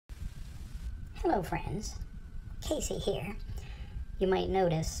Hello friends, Casey here. You might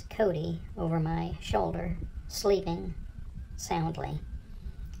notice Cody over my shoulder, sleeping soundly.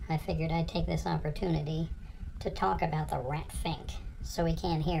 I figured I'd take this opportunity to talk about the rat fink so he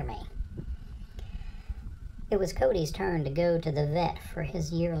can't hear me. It was Cody's turn to go to the vet for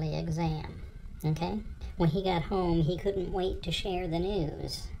his yearly exam, okay? When he got home, he couldn't wait to share the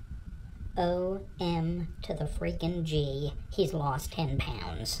news. O-M to the freaking G, he's lost 10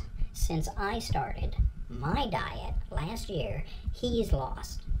 pounds. Since I started my diet last year, he's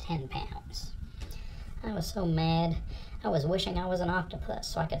lost 10 pounds. I was so mad, I was wishing I was an octopus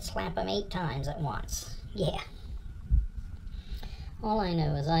so I could slap him 8 times at once. Yeah. All I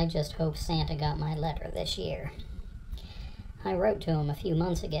know is I just hope Santa got my letter this year. I wrote to him a few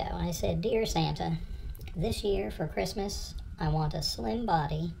months ago. I said, "Dear Santa, this year for Christmas, I want a slim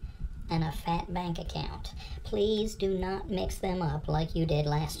body and a fat bank account. Please do not mix them up like you did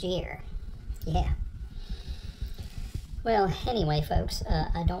last year." Yeah. Well, anyway, folks,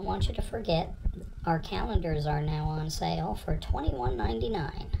 I don't want you to forget our calendars are now on sale for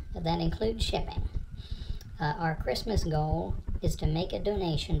 $21.99. That includes shipping. Our Christmas goal is to make a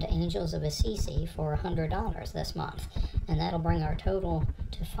donation to Angels of Assisi for $100 this month, and that'll bring our total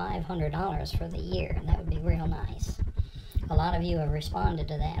to $500 for the year, and that would be real nice. A lot of you have responded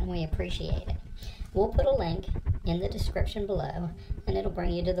to that, and we appreciate it. We'll put a link in the description below, and it'll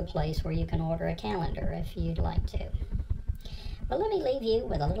bring you to the place where you can order a calendar if you'd like to. But let me leave you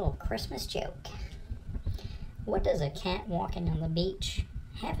with a little Christmas joke. What does a cat walking on the beach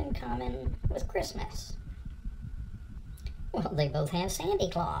have in common with Christmas? Well, they both have Sandy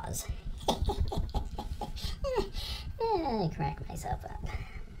Claus. I crack myself up.